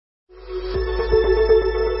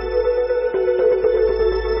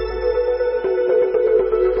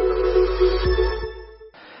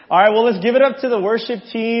All right, well, let's give it up to the worship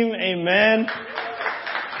team. Amen.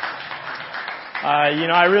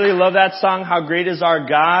 I really love that song, How Great Is Our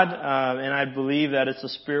God, and I believe that it's the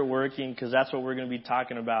Spirit working, because that's what we're going to be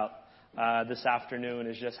talking about this afternoon,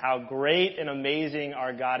 is just how great and amazing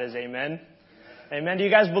our God is. Amen. Amen. Do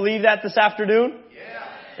you guys believe that this afternoon? Yeah.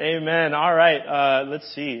 Amen. All right.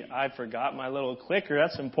 Let's see. I forgot my little clicker.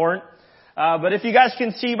 That's important. But if you guys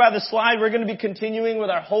can see by the slide, we're going to be continuing with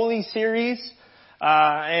our Holy series.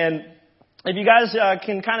 And if you guys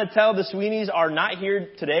can kind of tell, the Sweeneys are not here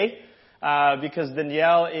today because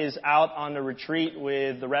Danielle is out on a retreat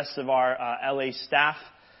with the rest of our LA staff.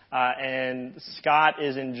 And Scott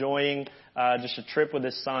is enjoying just a trip with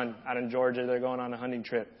his son out in Georgia. They're going on a hunting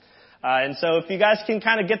trip. And so if you guys can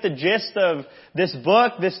kind of get the gist of this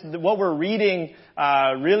book, what we're reading,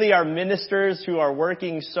 really our ministers who are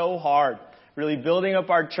working so hard, really building up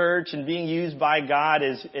our church and being used by God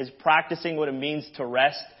is practicing what it means to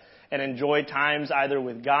rest and enjoy times either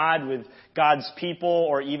with God, with God's people,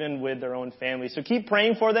 or even with their own family. So keep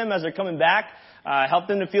praying for them as they're coming back. Help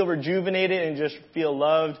them to feel rejuvenated and just feel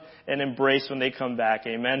loved and embraced when they come back.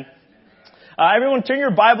 Amen. Everyone turn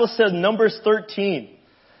your Bibles to Numbers 13.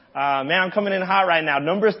 Man, I'm coming in hot right now.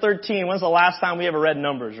 Numbers 13. When's the last time we ever read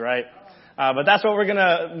Numbers, right? But that's what we're going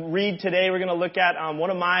to read today. We're going to look at one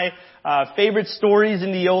of my favorite stories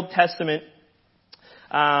in the Old Testament.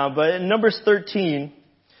 But in Numbers 13,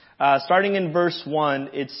 starting in verse 1,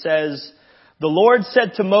 it says, "The Lord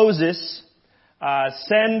said to Moses,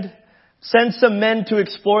 send some men to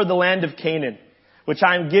explore the land of Canaan, which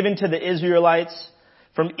I am giving to the Israelites.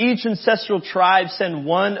 From each ancestral tribe send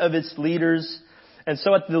one of its leaders." And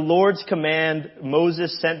so at the Lord's command,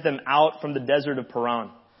 Moses sent them out from the desert of Paran.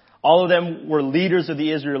 All of them were leaders of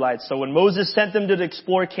the Israelites. So when Moses sent them to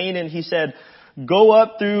explore Canaan, he said, "Go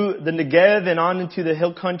up through the Negev and on into the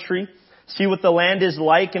hill country. See what the land is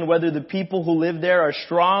like and whether the people who live there are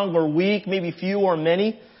strong or weak, maybe few or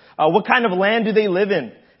many. What kind of land do they live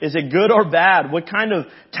in? Is it good or bad? What kind of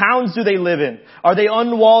towns do they live in? Are they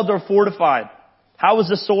unwalled or fortified? How is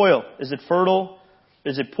the soil? Is it fertile?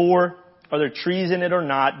 Is it poor? Are there trees in it or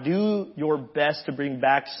not? Do your best to bring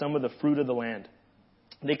back some of the fruit of the land."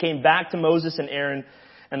 They came back to Moses and Aaron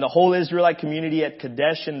and the whole Israelite community at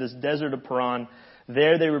Kadesh in this desert of Paran.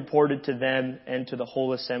 There they reported to them and to the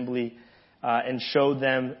whole assembly and showed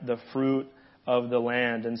them the fruit of the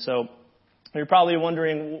land. And so you're probably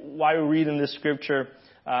wondering why we're reading this scripture,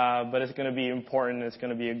 but it's going to be important. It's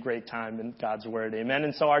going to be a great time in God's Word. Amen.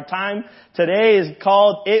 And so our time today is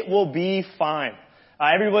called "It Will Be Fine."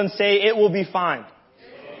 Everyone say, "It will be fine."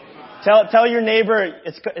 Tell your neighbor,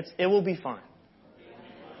 it will be fine.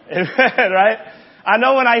 Right? I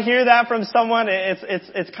know when I hear that from someone,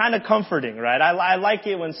 it's kind of comforting, right? I like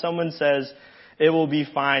it when someone says, "It will be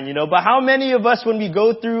fine," But how many of us, when we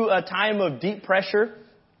go through a time of deep pressure,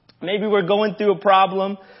 maybe we're going through a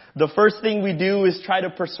problem, the first thing we do is try to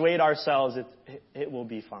persuade ourselves it will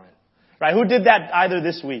be fine, right? Who did that either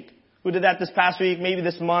this week? Who did that this past week? Maybe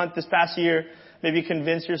this month, this past year? Maybe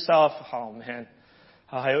convince yourself, "Oh man,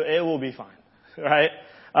 it will be fine," right?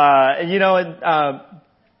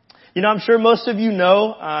 I'm sure most of you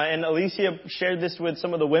know, and Alicia shared this with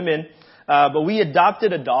some of the women, but we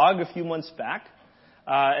adopted a dog a few months back.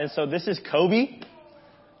 And so this is Kobe.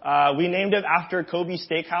 We named it after Kobe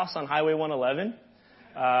Steakhouse on Highway 111.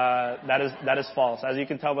 That is false. As you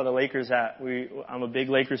can tell by the Lakers hat, I'm a big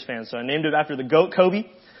Lakers fan, so I named it after the GOAT Kobe.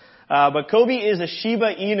 But Kobe is a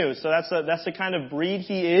Shiba Inu, so that's the kind of breed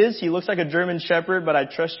he is. He looks like a German Shepherd, but I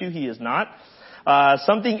trust you, he is not.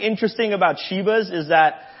 Something interesting about Shibas is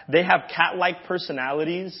that they have cat-like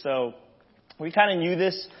personalities, so we kind of knew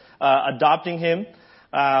this adopting him.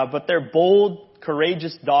 But they're bold,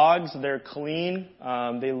 courageous dogs. They're clean.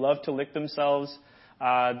 They love to lick themselves.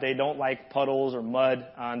 They don't like puddles or mud.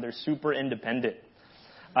 They're super independent.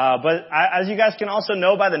 But as you guys can also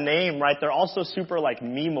know by the name, right, they're also super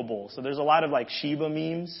memeable. So there's a lot of Shiba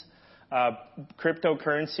memes.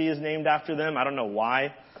 Cryptocurrency is named after them. I don't know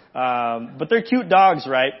why. But they're cute dogs,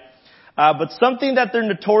 right? But something that they're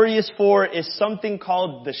notorious for is something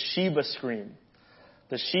called the Shiba Scream.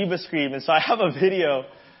 The Shiba Scream. And so I have a video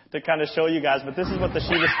to kind of show you guys, but this is what the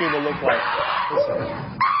Shiba Scream will look like.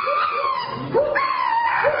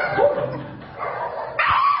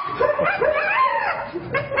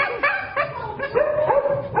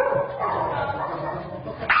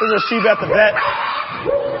 This is a Shiba at the vet.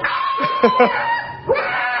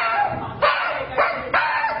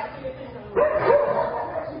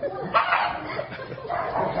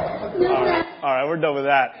 All right, we're done with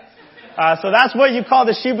that. So that's what you call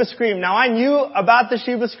the Shiba Scream. Now, I knew about the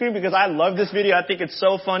Shiba Scream because I love this video. I think it's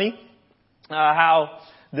so funny how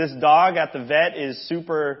this dog at the vet is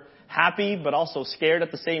super happy, but also scared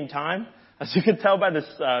at the same time, as you can tell by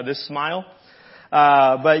this smile.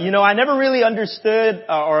 But I never really understood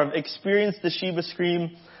or experienced the Sheba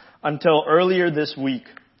scream until earlier this week.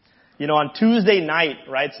 On Tuesday night,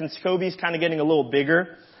 right, since Kobe's kind of getting a little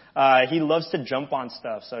bigger, he loves to jump on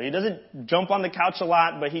stuff. So he doesn't jump on the couch a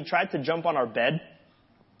lot, but he tried to jump on our bed.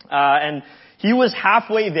 And he was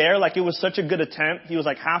halfway there, like it was such a good attempt. He was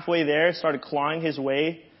like halfway there, started clawing his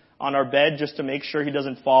way on our bed just to make sure he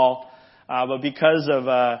doesn't fall. But because of,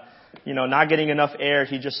 not getting enough air,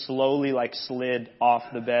 he just slowly like slid off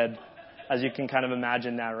the bed, as you can kind of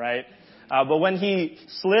imagine that, right? But when he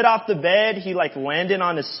slid off the bed, he like landed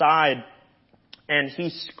on his side and he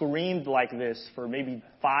screamed like this for maybe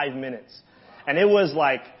 5 minutes. And it was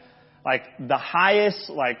like the highest,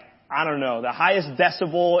 the highest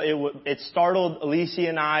decibel. It startled Alicia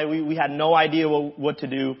and I. We had no idea what to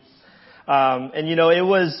do. It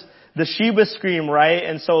was the Sheba scream, right?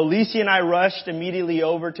 And so Alicia and I rushed immediately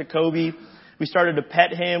over to Kobe. We started to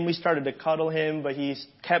pet him. We started to cuddle him, but he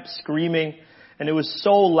kept screaming. And it was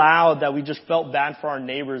so loud that we just felt bad for our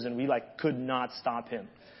neighbors and we could not stop him.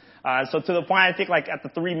 So to the point, I think at the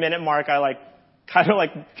 3-minute mark, I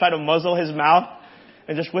tried to muzzle his mouth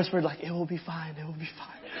and just whispered it will be fine, it will be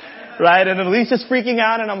fine. Right? And then Alicia's freaking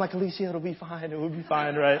out and I'm like, Alicia, it'll be fine, it will be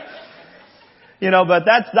fine, right? But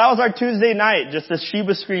that was our Tuesday night, just a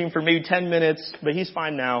Sheba scream for maybe 10 minutes, but he's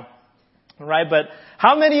fine now. Right? But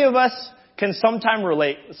how many of us can sometimes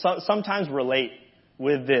relate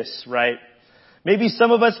with this, right? Maybe some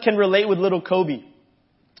of us can relate with little Kobe.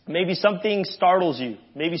 Maybe something startles you.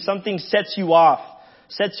 Maybe something sets you off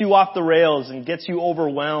the rails and gets you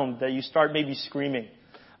overwhelmed that you start maybe screaming,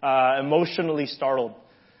 emotionally startled.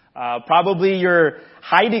 Probably you're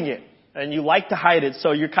hiding it and you like to hide it.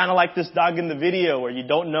 So you're kind of like this dog in the video where you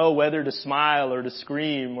don't know whether to smile or to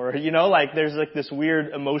scream or, there's this weird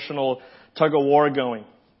emotional tug of war going.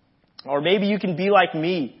 Or maybe you can be like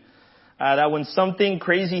me. That when something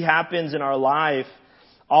crazy happens in our life,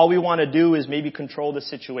 all we want to do is maybe control the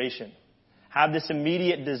situation. Have this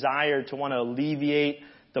immediate desire to want to alleviate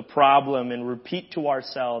the problem and repeat to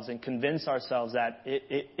ourselves and convince ourselves that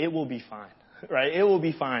it will be fine, right? It will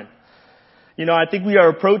be fine. I think we are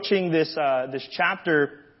approaching this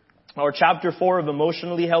chapter, or chapter 4 of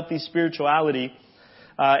Emotionally Healthy Spirituality.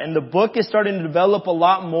 And the book is starting to develop a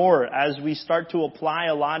lot more as we start to apply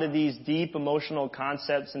a lot of these deep emotional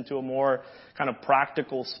concepts into a more kind of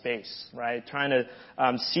practical space, right? Trying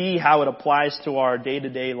to see how it applies to our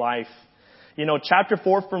day-to-day life. Chapter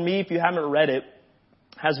 4 for me, if you haven't read it,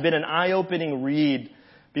 has been an eye-opening read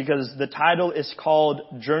because the title is called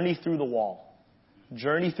Journey Through the Wall.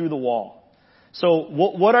 Journey Through the Wall. So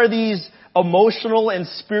what are these emotional and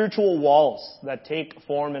spiritual walls that take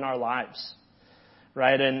form in our lives?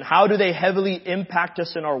 Right? And how do they heavily impact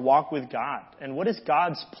us in our walk with God? And what is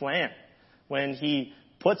God's plan when He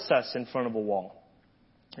puts us in front of a wall?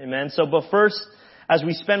 Amen. So, but first, as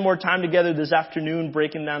we spend more time together this afternoon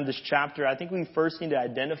breaking down this chapter, I think we first need to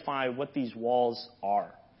identify what these walls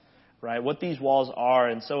are. Right? What these walls are.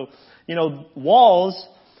 And so, walls,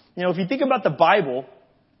 if you think about the Bible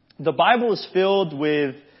is filled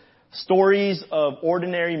with stories of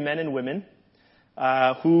ordinary men and women,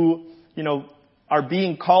 who, are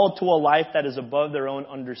being called to a life that is above their own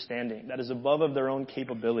understanding, that is above their own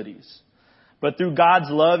capabilities. But through God's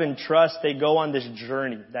love and trust, they go on this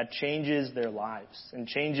journey that changes their lives and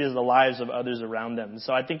changes the lives of others around them.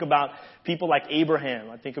 So I think about people like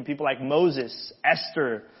Abraham. I think of people like Moses,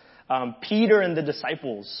 Esther, Peter and the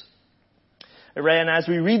disciples. Right? And as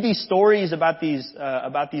we read these stories about these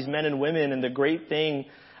men and women, and the great thing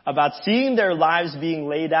about seeing their lives being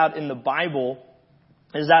laid out in the Bible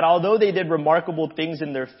is that although they did remarkable things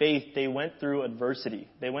in their faith, they went through adversity.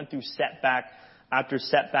 They went through setback after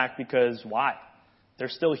setback because why? They're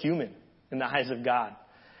still human in the eyes of God,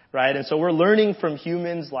 right? And so we're learning from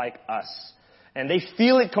humans like us. And they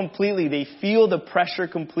feel it completely. They feel the pressure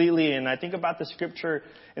completely. And I think about the scripture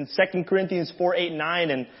in 2 Corinthians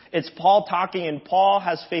 4:8-9, and it's Paul talking, and Paul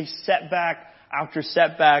has faced setback after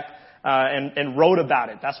setback, and wrote about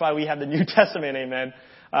it. That's why we have the New Testament, amen.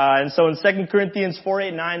 And so in 2 Corinthians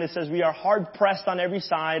 4:8-9, it says, we are hard pressed on every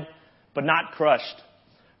side, but not crushed.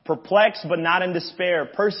 Perplexed, but not in despair.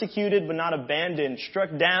 Persecuted, but not abandoned.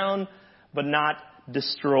 Struck down, but not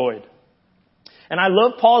destroyed. And I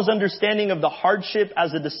love Paul's understanding of the hardship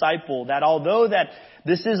as a disciple, that although that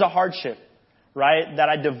this is a hardship, right, that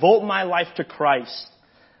I devote my life to Christ,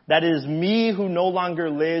 that it is me who no longer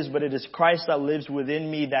lives, but it is Christ that lives within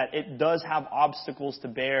me, that it does have obstacles to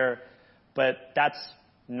bear, but that's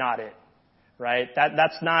not it, right?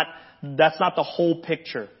 That's not the whole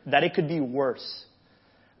picture, that it could be worse,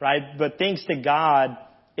 right? But thanks to God,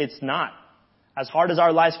 it's not. As hard as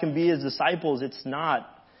our lives can be as disciples, it's not.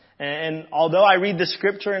 And although I read the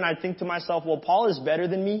scripture and I think to myself, well, Paul is better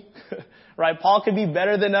than me, right? Paul could be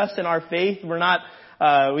better than us in our faith. We're not,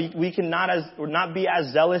 we not be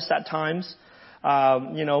as zealous at times,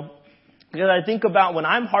 because I think about when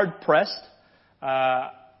I'm hard pressed,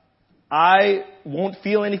 I won't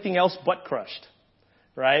feel anything else but crushed,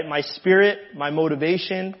 right? My spirit, my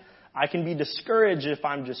motivation, I can be discouraged if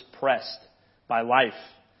I'm just pressed by life.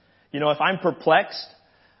 If I'm perplexed,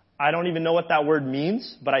 I don't even know what that word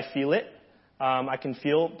means, but I feel it. I can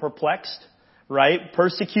feel perplexed, right?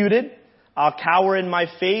 Persecuted. I'll cower in my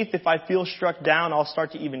faith. If I feel struck down, I'll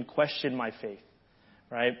start to even question my faith,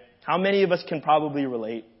 right? How many of us can probably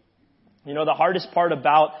relate? The hardest part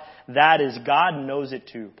about that is God knows it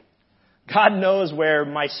too. God knows where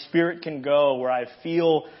my spirit can go, where I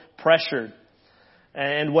feel pressured.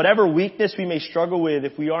 And whatever weakness we may struggle with,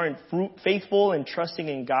 if we aren't faithful and trusting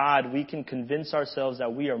in God, we can convince ourselves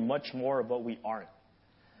that we are much more of what we aren't,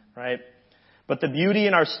 right? But the beauty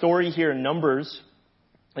in our story here in Numbers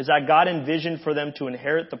is that God envisioned for them to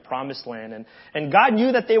inherit the promised land. And God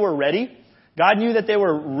knew that they were ready. God knew that they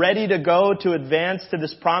were ready to go to advance to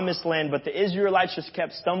this promised land, but the Israelites just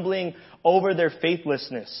kept stumbling over their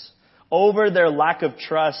faithlessness, over their lack of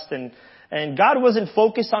trust. And God wasn't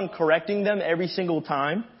focused on correcting them every single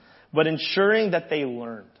time, but ensuring that they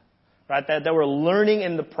learned, right? That they were learning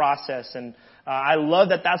in the process. And I love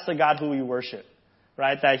that that's the God who we worship,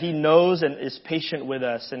 right? That He knows and is patient with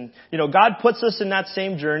us. And, God puts us in that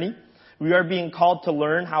same journey. We are being called to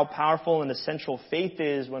learn how powerful and essential faith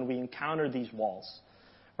is when we encounter these walls,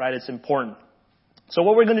 right? It's important. So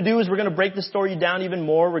what we're going to do is we're going to break the story down even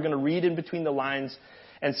more. We're going to read in between the lines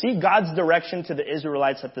and see God's direction to the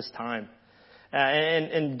Israelites at this time.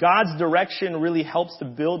 And God's direction really helps to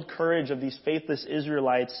build courage of these faithless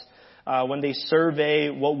Israelites when they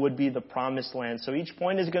survey what would be the promised land. So each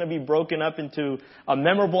point is going to be broken up into a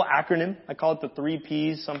memorable acronym. I call it the 3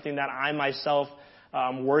 Ps, something that I myself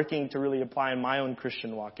am working to really apply in my own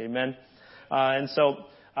Christian walk. Amen. And so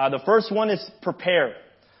the first one is prepare.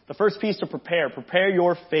 The first piece to prepare. Prepare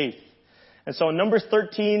your faith. And so in Numbers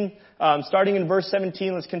 13, starting in verse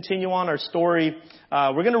 17, let's continue on our story.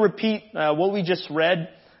 We're going to repeat what we just read,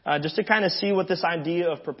 just to kind of see what this idea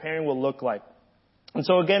of preparing will look like. And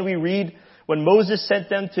so again, we read, when Moses sent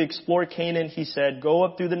them to explore Canaan, he said, "Go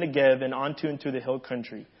up through the Negev and onto into the hill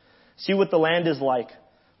country. See what the land is like,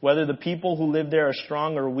 whether the people who live there are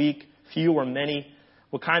strong or weak, few or many.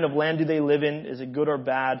 What kind of land do they live in? Is it good or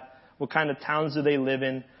bad? What kind of towns do they live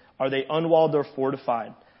in? Are they unwalled or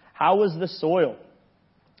fortified? How is the soil?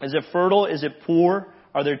 Is it fertile? Is it poor?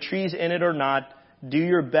 Are there trees in it or not? Do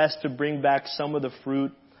your best to bring back some of the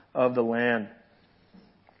fruit of the land."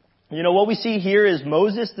 What we see here is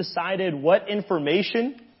Moses decided what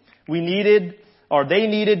information they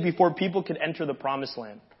needed before people could enter the promised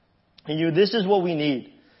land. He knew this is what we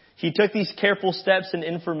need. He took these careful steps and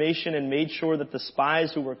information and made sure that the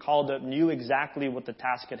spies who were called up knew exactly what the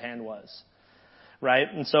task at hand was. Right?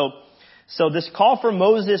 And so this call for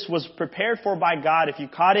Moses was prepared for by God. If you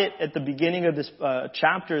caught it at the beginning of this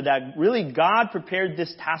chapter, that really God prepared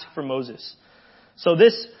this task for Moses. So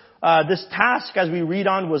this task, as we read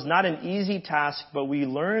on, was not an easy task, but we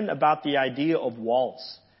learn about the idea of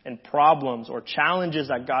walls and problems or challenges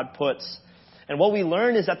that God puts. And what we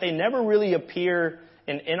learn is that they never really appear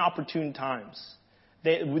in inopportune times.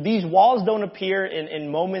 These walls don't appear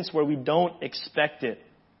in moments where we don't expect it.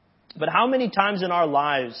 But how many times in our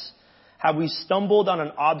lives have we stumbled on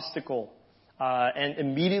an obstacle and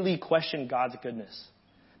immediately questioned God's goodness?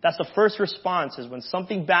 That's the first response, is when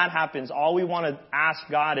something bad happens, all we want to ask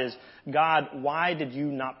God is, "God, why did you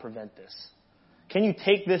not prevent this? Can you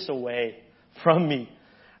take this away from me?"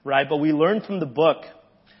 Right? But we learn from the book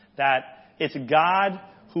that it's God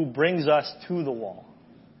who brings us to the wall.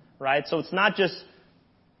 Right? So it's not just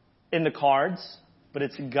in the cards, but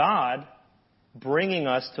it's God bringing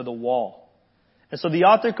us to the wall. And so the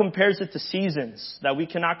author compares it to seasons, that we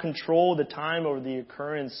cannot control the time or the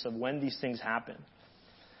occurrence of when these things happen.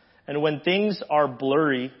 And when things are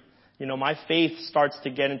blurry, my faith starts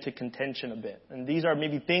to get into contention a bit. And these are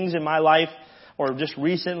maybe things in my life or just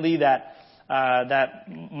recently that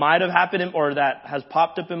might have happened or that has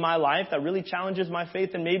popped up in my life that really challenges my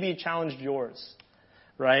faith, and maybe it challenged yours,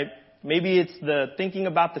 right? Maybe it's the thinking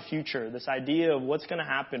about the future, this idea of what's going to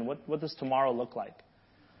happen, what does tomorrow look like,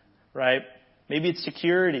 right? Maybe it's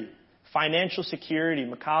security, financial security.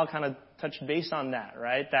 Mikhail kind of touched base on that,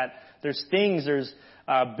 right? That there's things, there's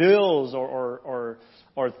bills or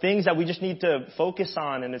things that we just need to focus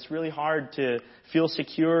on, and it's really hard to feel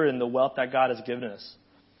secure in the wealth that God has given us.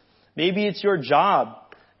 Maybe it's your job.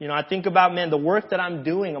 I think about, the work that I'm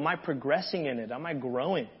doing, am I progressing in it? Am I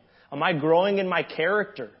growing? Am I growing in my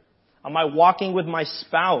character? Am I walking with my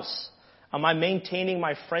spouse? Am I maintaining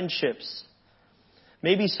my friendships?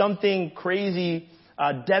 Maybe something crazy,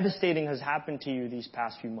 devastating has happened to you these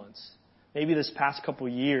past few months. Maybe this past couple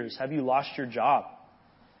of years. Have you lost your job?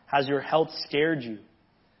 Has your health scared you?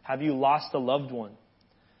 Have you lost a loved one?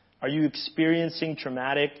 Are you experiencing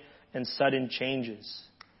traumatic and sudden changes?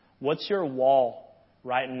 What's your wall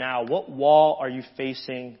right now? What wall are you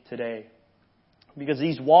facing today? Because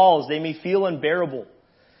these walls, they may feel unbearable.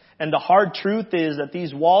 And the hard truth is that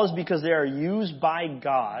these walls, because they are used by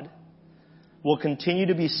God, will continue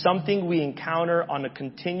to be something we encounter on a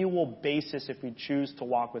continual basis if we choose to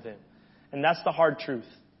walk with Him. And that's the hard truth.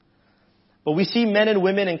 But we see men and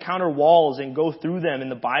women encounter walls and go through them in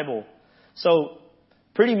the Bible. So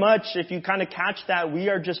pretty much, if you kind of catch that, we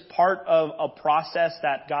are just part of a process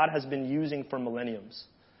that God has been using for millenniums,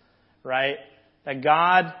 right? That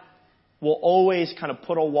God will always kind of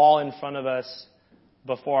put a wall in front of us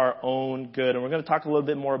before our own good. And we're going to talk a little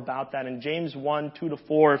bit more about that in James 1,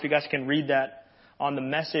 2-4. If you guys can read that on the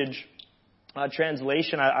Message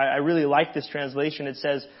translation. I really like this translation. It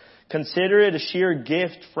says, "Consider it a sheer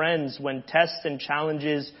gift, friends, when tests and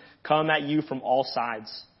challenges come at you from all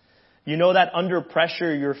sides. You know that under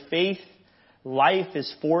pressure, your faith life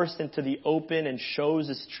is forced into the open and shows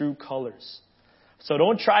its true colors. So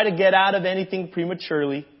don't try to get out of anything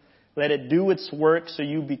prematurely. Let it do its work so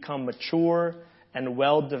you become mature and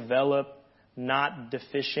well-developed, not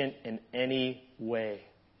deficient in any way."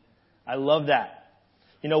 I love that.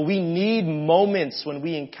 We need moments when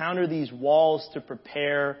we encounter these walls to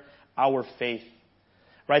prepare our faith.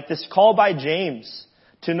 Right? This call by James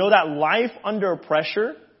to know that life under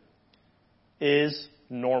pressure is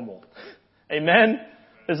normal. Amen?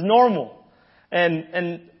 It's normal.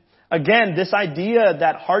 And again, this idea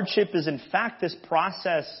that hardship is in fact this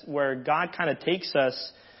process where God kind of takes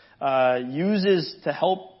us, uses to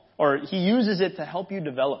help, or He uses it to help you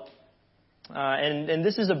develop. And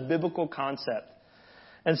this is a biblical concept.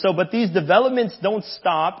 And so, but these developments don't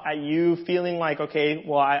stop at you feeling like, okay,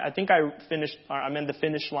 well, I think I'm in the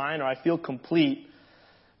finish line, or I feel complete.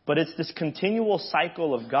 But it's this continual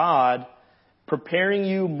cycle of God preparing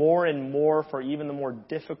you more and more for even the more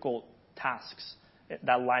difficult tasks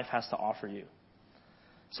that life has to offer you.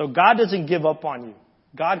 So God doesn't give up on you.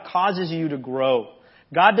 God causes you to grow.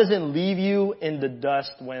 God doesn't leave you in the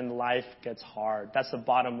dust when life gets hard. That's the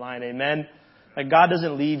bottom line. Amen? Like God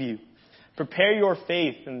doesn't leave you. Prepare your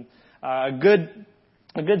faith. And a good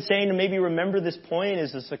saying to maybe remember this point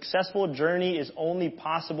is a successful journey is only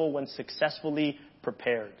possible when successfully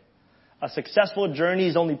prepared. A successful journey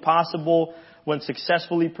is only possible when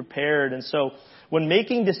successfully prepared. And so when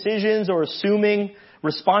making decisions or assuming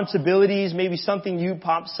responsibilities, maybe something new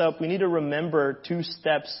pops up, we need to remember two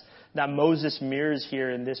steps that Moses mirrors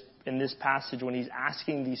here in this passage when he's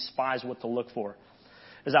asking these spies what to look for.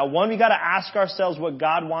 Is that one, we got to ask ourselves what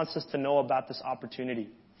God wants us to know about this opportunity.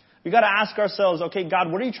 We got to ask ourselves, okay,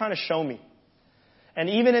 God, what are you trying to show me? And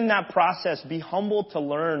even in that process, be humble to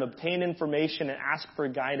learn, obtain information, and ask for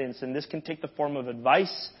guidance. And this can take the form of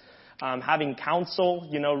advice, having counsel.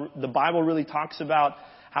 The Bible really talks about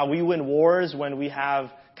how we win wars when we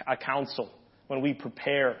have a counsel, when we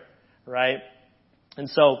prepare, right? And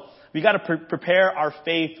so we got to prepare our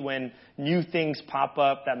faith when new things pop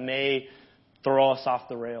up that may throw us off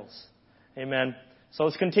the rails. Amen. So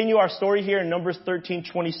let's continue our story here in Numbers 13,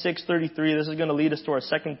 26, 33. This is going to lead us to our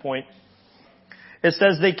second point. It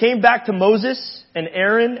says, "They came back to Moses and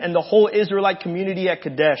Aaron and the whole Israelite community at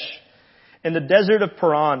Kadesh in the desert of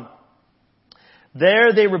Paran.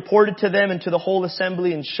 There they reported to them and to the whole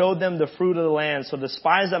assembly and showed them the fruit of the land." So the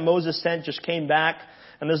spies that Moses sent just came back,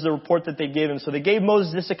 and this is the report that they gave him. So they gave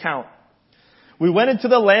Moses this account. "We went into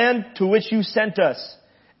the land to which you sent us,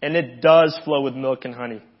 and it does flow with milk and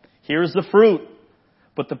honey. Here is the fruit.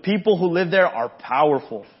 But the people who live there are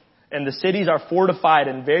powerful, and the cities are fortified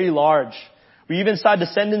and very large. We even saw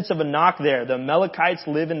descendants of Anak there. The Amalekites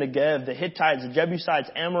live in the Negev. The Hittites, the Jebusites,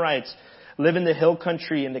 Amorites live in the hill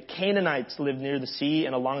country, and the Canaanites live near the sea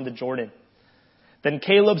and along the Jordan." Then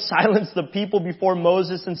Caleb silenced the people before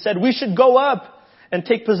Moses and said, "We should go up and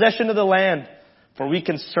take possession of the land, for we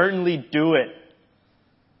can certainly do it."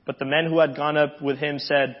 But the men who had gone up with him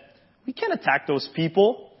said, "We can't attack those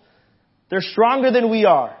people. They're stronger than we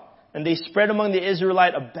are." And they spread among the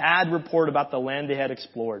Israelite a bad report about the land they had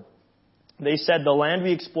explored. They said, the land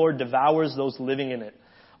we explored devours those living in it.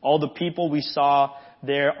 All the people we saw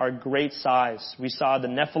there are great size. We saw the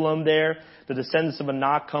Nephilim there. The descendants of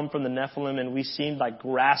Anak come from the Nephilim, and we seemed like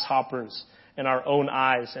grasshoppers in our own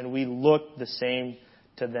eyes, and we looked the same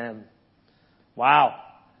to them. Wow.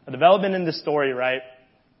 A development in the story, right?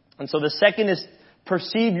 And so the second is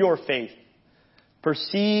perceive your faith.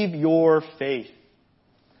 Perceive your faith.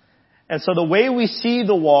 And so the way we see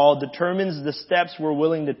the wall determines the steps we're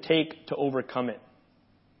willing to take to overcome it.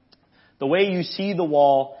 The way you see the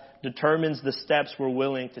wall determines the steps we're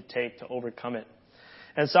willing to take to overcome it.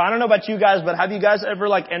 And so I don't know about you guys, but have you guys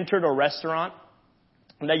ever entered a restaurant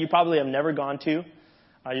that you probably have never gone to?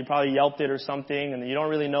 You probably Yelped it or something, and you don't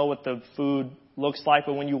really know what the food looks like,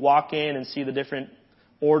 but when you walk in and see the different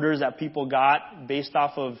orders that people got based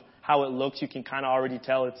off of how it looks, you can kind of already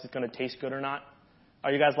tell if it's going to taste good or not.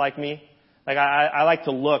 Are you guys like me? I like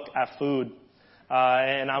to look at food.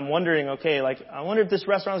 And I'm wondering, I wonder if this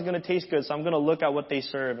restaurant is going to taste good, so I'm going to look at what they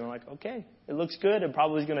serve. And I'm like, okay, it looks good. It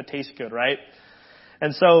probably is going to taste good, right?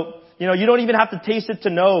 And so, you don't even have to taste it to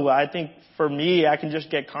know. I think for me, I can just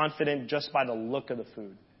get confident just by the look of the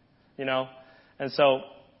food, And so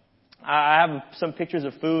I have some pictures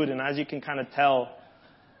of food, and as you can kind of tell,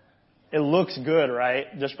 it looks good, right?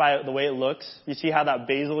 Just by the way it looks. You see how that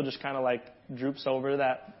basil just kind of droops over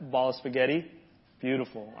that ball of spaghetti?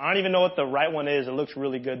 Beautiful. I don't even know what the right one is. It looks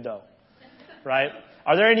really good though. Right?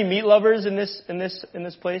 Are there any meat lovers in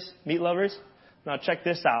this place? Meat lovers? Now check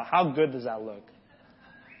this out. How good does that look?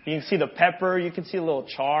 You can see the pepper. You can see a little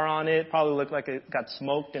char on it. Probably looked like it got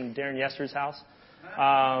smoked in Darren Yester's house.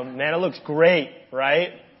 Man, it looks great, right?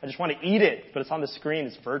 I just want to eat it, but it's on the screen.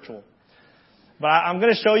 It's virtual. But I'm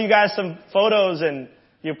going to show you guys some photos, and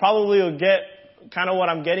you probably will get kind of what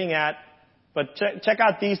I'm getting at. But check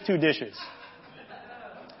out these two dishes.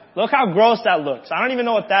 Look how gross that looks. I don't even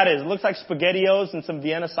know what that is. It looks like SpaghettiOs and some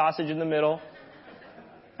Vienna sausage in the middle.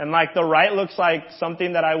 And the right looks like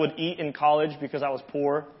something that I would eat in college because I was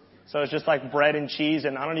poor. So it's just like bread and cheese,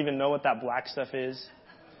 and I don't even know what that black stuff is.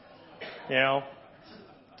 I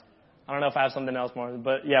don't know if I have something else more,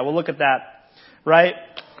 but yeah, we'll look at that. Right?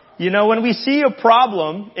 When we see a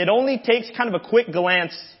problem, it only takes kind of a quick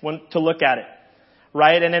glance to look at it.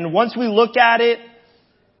 Right? And then once we look at it,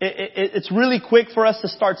 it's really quick for us to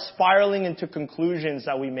start spiraling into conclusions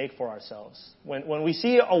that we make for ourselves. When we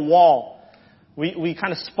see a wall, we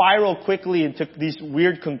kind of spiral quickly into these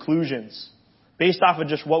weird conclusions based off of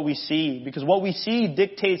just what we see, because what we see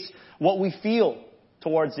dictates what we feel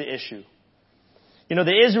towards the issue.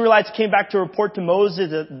 The Israelites came back to report to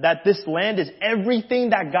Moses that this land is everything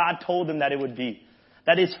that God told them that it would be,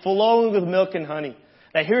 that it's flowing with milk and honey,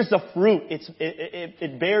 that here's the fruit,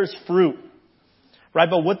 it bears fruit. Right?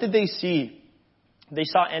 But what did they see? They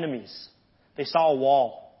saw enemies. They saw a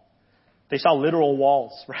wall. They saw literal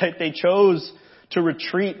walls, right? They chose to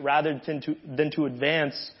retreat rather than to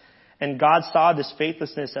advance. And God saw this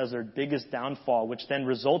faithlessness as their biggest downfall, which then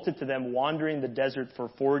resulted to them wandering the desert for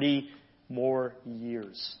 40 more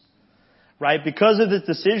years. Right? Because of this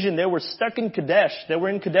decision, they were stuck in Kadesh. They were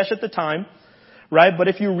in Kadesh at the time. Right? But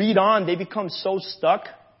if you read on, they become so stuck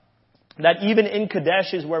that even in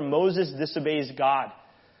Kadesh is where Moses disobeys God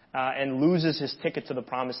and loses his ticket to the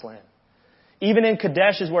promised land. Even in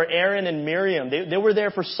Kadesh is where Aaron and Miriam, they were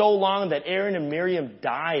there for so long that Aaron and Miriam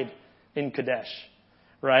died in Kadesh.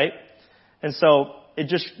 Right? And so it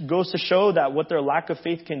just goes to show that what their lack of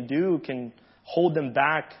faith can do can hold them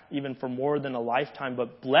back even for more than a lifetime.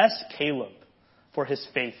 But bless Caleb for his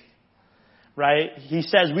faith. Right? He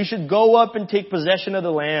says we should go up and take possession of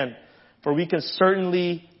the land, for we can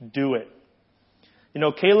certainly do it.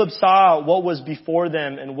 Caleb saw what was before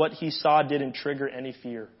them, and what he saw didn't trigger any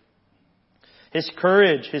fear. His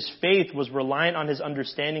courage, his faith was reliant on his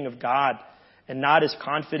understanding of God and not his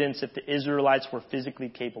confidence if the Israelites were physically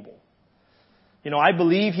capable. I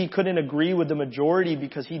believe he couldn't agree with the majority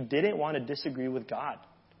because he didn't want to disagree with God.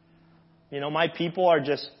 My people are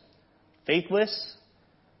just faithless,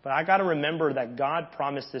 but I got to remember that God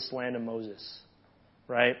promised this land to Moses.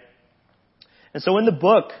 Right? And so in the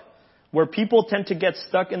book, where people tend to get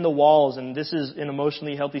stuck in the walls, and this is in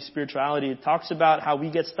Emotionally Healthy Spirituality, it talks about how we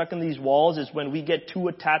get stuck in these walls is when we get too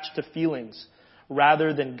attached to feelings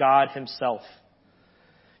rather than God himself.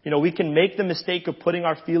 We can make the mistake of putting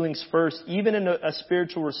our feelings first, even in a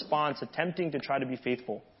spiritual response, attempting to try to be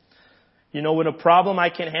faithful. When a problem I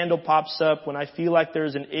can't handle pops up, when I feel like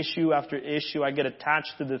there's an issue after issue, I get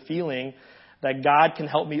attached to the feeling that God can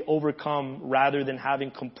help me overcome rather than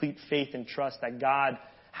having complete faith and trust that God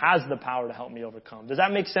has the power to help me overcome. Does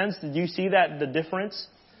that make sense? Did you see that, the difference?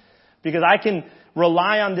 Because I can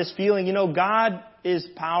rely on this feeling, God is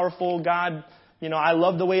powerful. God, I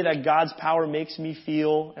love the way that God's power makes me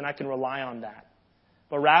feel, and I can rely on that.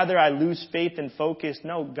 But rather I lose faith and focus.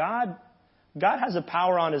 No, God has a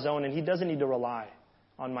power on His own, and He doesn't need to rely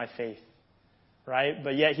on my faith. Right?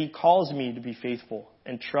 But yet He calls me to be faithful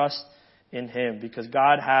and trust in Him because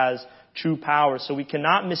God has true power. So we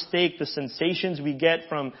cannot mistake the sensations we get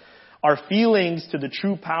from our feelings to the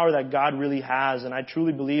true power that God really has. And I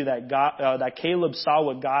truly believe that that Caleb saw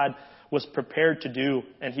what God was prepared to do,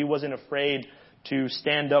 and he wasn't afraid to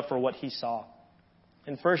stand up for what he saw.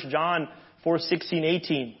 In 1 John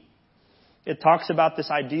 4:16-18, it talks about this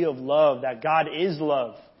idea of love, that God is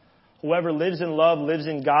love. Whoever lives in love lives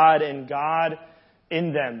in God, and God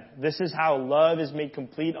in them. This is how love is made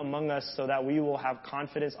complete among us, so that we will have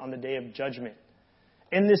confidence on the day of judgment.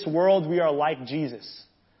 In this world, we are like Jesus.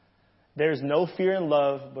 There's no fear in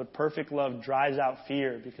love, but perfect love drives out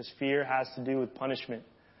fear, because fear has to do with punishment.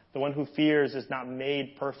 The one who fears is not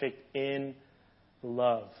made perfect in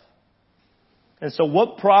love. And so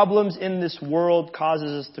what problems in this world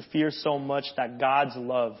causes us to fear so much that God's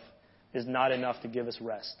love is not enough to give us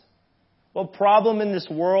rest? What problem in this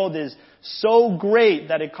world is so great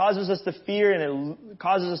that it causes us to fear and it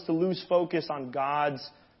causes us to lose focus on God's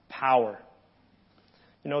power?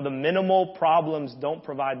 The minimal problems don't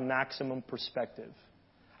provide maximum perspective.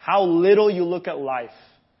 How little you look at life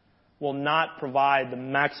will not provide the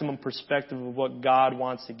maximum perspective of what God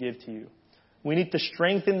wants to give to you. We need to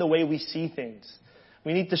strengthen the way we see things.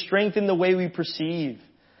 We need to strengthen the way we perceive.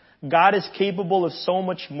 God is capable of so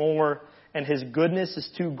much more, and His goodness is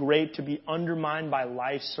too great to be undermined by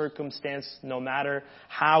life's circumstance, no matter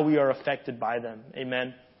how we are affected by them.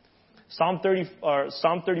 Amen. Psalm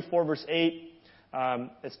 34 verse 8.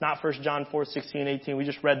 It's not 1 John 4:16-18. We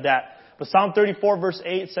just read that. But Psalm 34 verse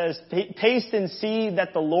 8 says, "Taste and see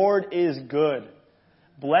that the Lord is good.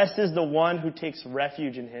 Blessed is the one who takes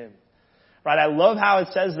refuge in Him." Right? I love how it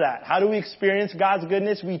says that. How do we experience God's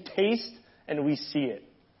goodness? We taste and we see it.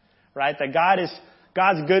 Right? That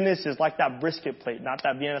God's goodness is like that brisket plate, not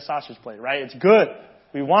that Vienna sausage plate. Right? It's good.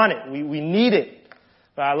 We want it. We need it.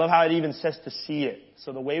 But I love how it even says to see it.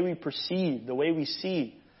 So the way we perceive, the way we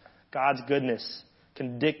see God's goodness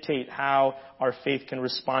can dictate how our faith can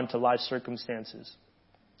respond to life circumstances.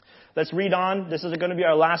 Let's read on. This is going to be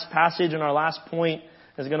our last passage, and our last point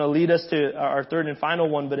is going to lead us to our third and final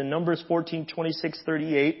one. But in Numbers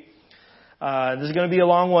 14:26-38, this is going to be a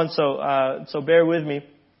long one, so bear with me.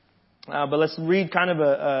 But let's read kind of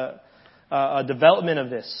a development of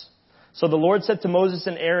this. "So the Lord said to Moses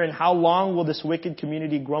and Aaron, 'How long will this wicked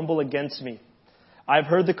community grumble against me? I've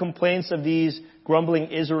heard the complaints of these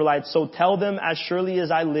grumbling Israelites. So tell them, as surely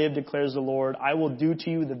as I live, declares the Lord, I will do to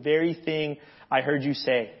you the very thing I heard you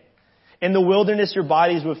say. In the wilderness your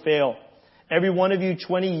bodies will fail. Every one of you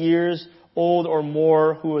 20 years old or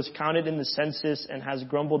more who was counted in the census and has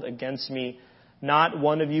grumbled against me, not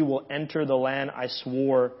one of you will enter the land I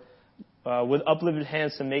swore with uplifted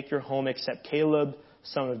hands to make your home, except Caleb,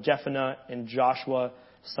 son of Jephunneh, and Joshua,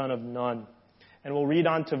 son of Nun.'" And we'll read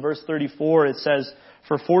on to verse 34. It says,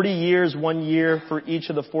 "For 40 years, 1 year, for each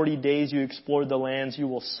of the 40 days you explored the lands, you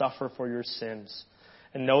will suffer for your sins,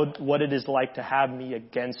 and know what it is like to have me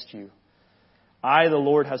against you. I, the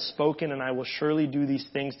Lord, have spoken, and I will surely do these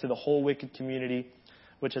things to the whole wicked community,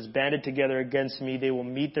 which has banded together against me. They will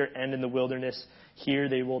meet their end in the wilderness. Here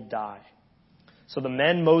they will die." So the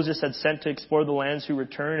men Moses had sent to explore the lands who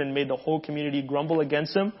returned and made the whole community grumble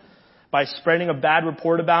against him by spreading a bad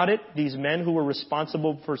report about it. These men who were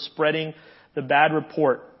responsible for spreading the bad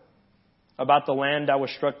report about the land that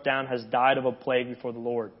was struck down has died of a plague before the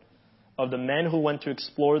Lord. Of the men who went to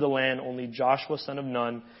explore the land, only Joshua, son of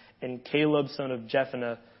Nun, and Caleb, son of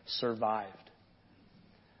Jephunneh, survived.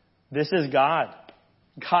 This is God.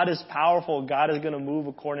 God is powerful. God is going to move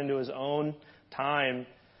according to His own time.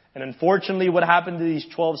 And unfortunately, what happened to these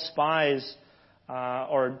 12 spies,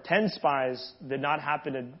 or 10 spies, did not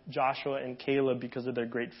happen to Joshua and Caleb because of their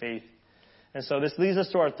great faith. And so this leads us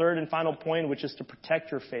to our third and final point, which is to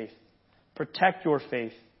protect your faith. Protect your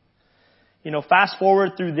faith. Fast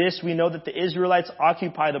forward through this, we know that the Israelites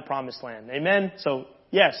occupy the promised land. Amen? So,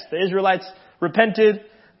 yes, the Israelites repented.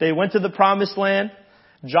 They went to the promised land.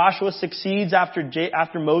 Joshua succeeds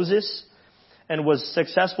after Moses and was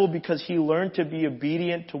successful because he learned to be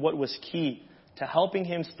obedient to what was key, to helping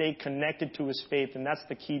him stay connected to his faith. And that's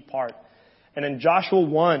the key part. And in Joshua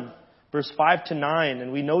 1, verse 5-9,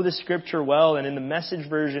 and we know this scripture well, and in the Message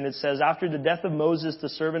version it says, "After the death of Moses, the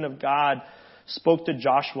servant of God spoke to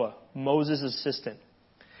Joshua, Moses' assistant.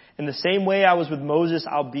 'In the same way I was with Moses,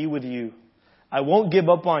 I'll be with you. I won't give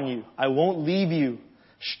up on you. I won't leave you.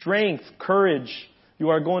 strength, courage. You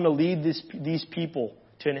are going to lead these people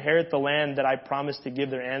to inherit the land that I promised to give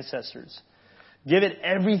their ancestors. Give it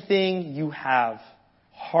everything you have,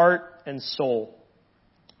 heart and soul.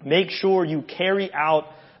 Make sure you carry out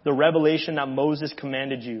the revelation that Moses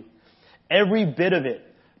commanded you. Every bit of it.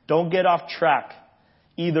 Don't get off track,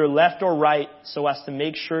 either left or right, so as to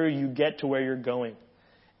make sure you get to where you're going.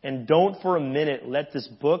 And don't for a minute let this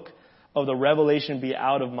book of the Revelation be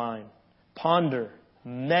out of mind. Ponder,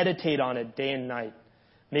 meditate on it day and night,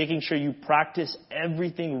 making sure you practice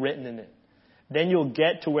everything written in it. Then you'll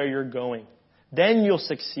get to where you're going. Then you'll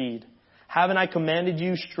succeed. Haven't I commanded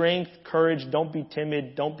you strength, courage? Don't be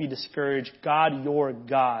timid. Don't be discouraged. God, your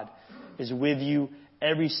God, is with you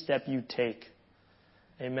every step you take.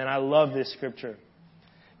 Amen. I love this scripture.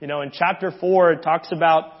 You know, in chapter 4, it talks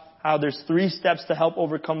about how there's 3 steps to help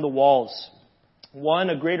overcome the walls. 1,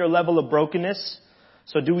 a greater level of brokenness.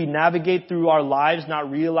 So do we navigate through our lives not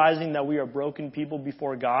realizing that we are broken people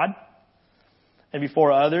before God and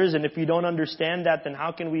before others? And if we don't understand that, then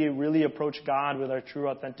how can we really approach God with our true,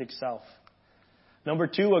 authentic self? Number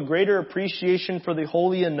 2, a greater appreciation for the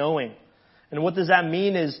holy and knowing. And what does that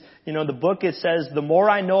mean is, you know, the book, it says, the more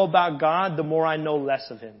I know about God, the more I know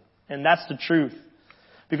less of Him. And that's the truth.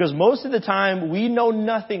 Because most of the time, we know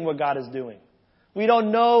nothing what God is doing. We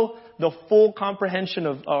don't know the full comprehension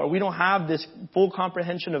we don't have this full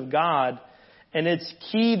comprehension of God. And it's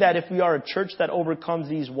key that if we are a church that overcomes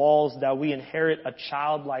these walls, that we inherit a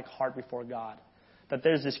childlike heart before God. That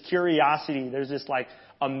there's this curiosity, there's this like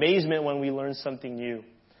amazement when we learn something new.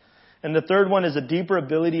 And the third one is a deeper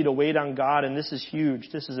ability to wait on God. And this is huge.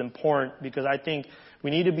 This is important because I think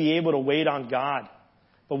we need to be able to wait on God.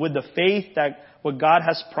 But with the faith that what God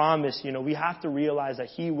has promised, you know, we have to realize that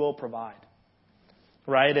He will provide.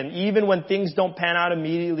 Right? And even when things don't pan out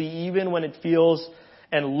immediately, even when it feels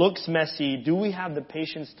and looks messy, do we have the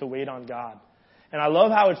patience to wait on God? And I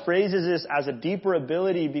love how it phrases this as a deeper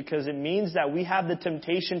ability because it means that we have the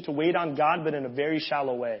temptation to wait on God, but in a very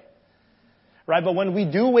shallow way. Right? But when we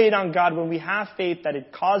do wait on God, when we have faith, that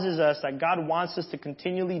it causes us, that God wants us to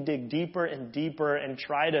continually dig deeper and deeper and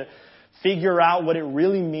try to figure out what it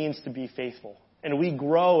really means to be faithful. And we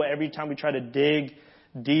grow every time we try to dig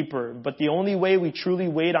deeper. But the only way we truly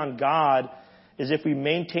wait on God is if we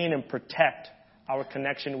maintain and protect our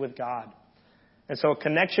connection with God. And so a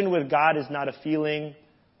connection with God is not a feeling,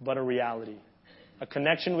 but a reality. A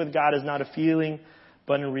connection with God is not a feeling,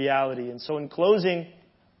 but a reality. And so in closing,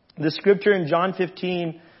 the scripture in John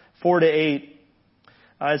 15, 4-8,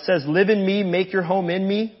 it says, live in me, make your home in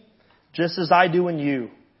me, just as I do in you.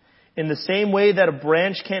 In the same way that a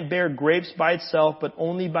branch can't bear grapes by itself, but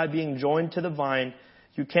only by being joined to the vine,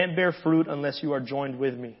 you can't bear fruit unless you are joined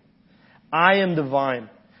with me. I am the vine.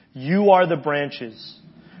 You are the branches.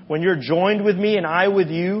 When you're joined with me and I with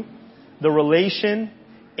you, the relation,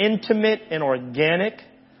 intimate and organic,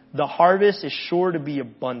 the harvest is sure to be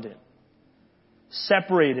abundant.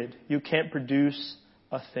 Separated, you can't produce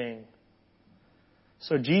a thing.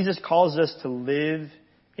 So Jesus calls us to live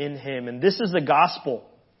in Him. And this is the gospel.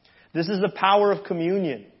 This is the power of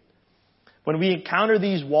communion. When we encounter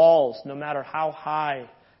these walls, no matter how high,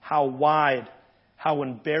 how wide, how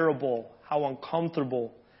unbearable, how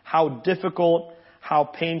uncomfortable, how difficult, how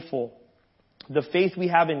painful, the faith we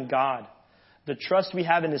have in God, the trust we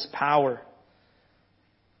have in His power,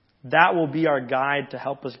 that will be our guide to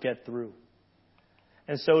help us get through.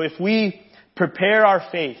 And so if we prepare our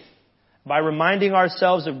faith by reminding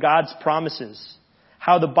ourselves of God's promises,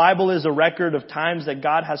 how the Bible is a record of times that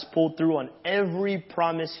God has pulled through on every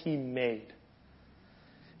promise He made.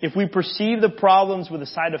 If we perceive the problems with a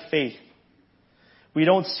side of faith, we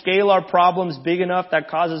don't scale our problems big enough that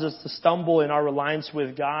causes us to stumble in our reliance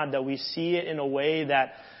with God, that we see it in a way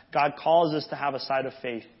that God calls us to have a side of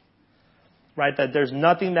faith. Right? That there's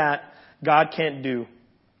nothing that God can't do.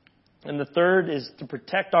 And the third is to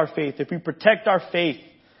protect our faith. If we protect our faith,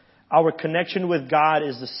 our connection with God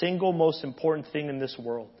is the single most important thing in this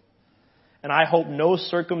world. And I hope no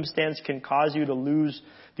circumstance can cause you to lose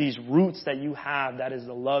these roots that you have. That is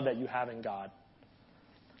the love that you have in God.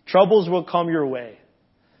 Troubles will come your way.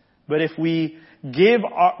 But if we give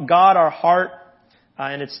God our heart,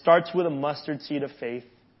 and it starts with a mustard seed of faith,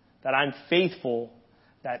 that I'm faithful,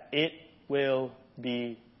 that it will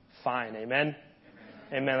be fine. Amen?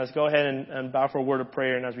 Amen. Let's go ahead and bow for a word of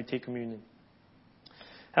prayer and as we take communion.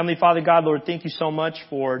 Heavenly Father, God, Lord, thank you so much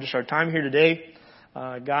for just our time here today.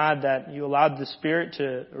 God, that you allowed the Spirit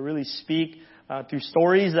to really speak through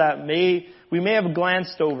stories that we may have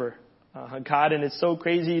glanced over. God, and it's so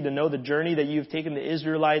crazy to know the journey that you've taken the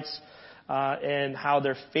Israelites and how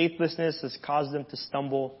their faithlessness has caused them to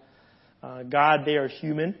stumble. God, they are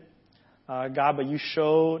human. God, but you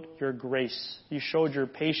showed your grace. You showed your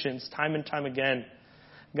patience time and time again.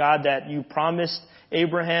 God, that you promised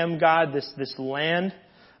Abraham, God, this land,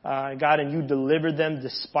 God, and you delivered them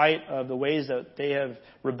despite of the ways that they have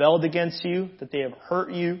rebelled against you, that they have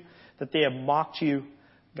hurt you, that they have mocked you,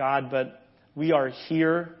 God, but we are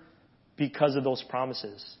here because of those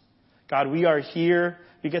promises. God, we are here.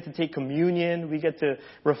 We get to take communion. We get to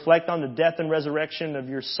reflect on the death and resurrection of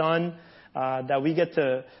your Son. That we get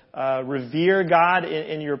to revere, God,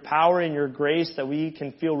 in your power and your grace, that we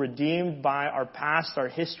can feel redeemed by our past, our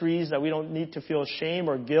histories, that we don't need to feel shame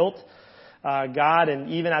or guilt, God, and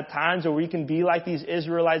even at times where we can be like these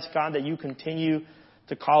Israelites, God, that you continue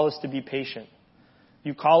to call us to be patient.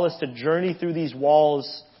 You call us to journey through these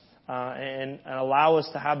walls and allow us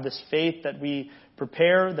to have this faith that we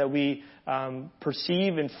prepare, that we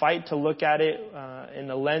perceive and fight to look at it in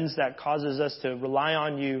the lens that causes us to rely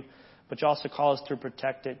on you, but you also call us to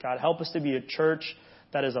protect it. God, help us to be a church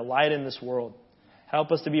that is a light in this world.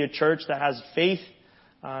 Help us to be a church that has faith,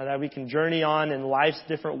 that we can journey on in life's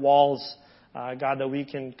different walls. God, that we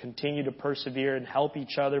can continue to persevere and help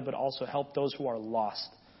each other, but also help those who are lost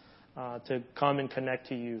to come and connect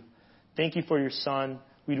to you. Thank you for your Son.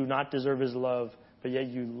 We do not deserve his love, but yet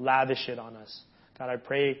you lavish it on us. God, I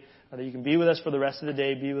pray that you can be with us for the rest of the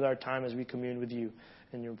day, be with our time as we commune with you.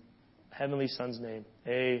 In your heavenly Son's name,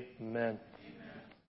 amen.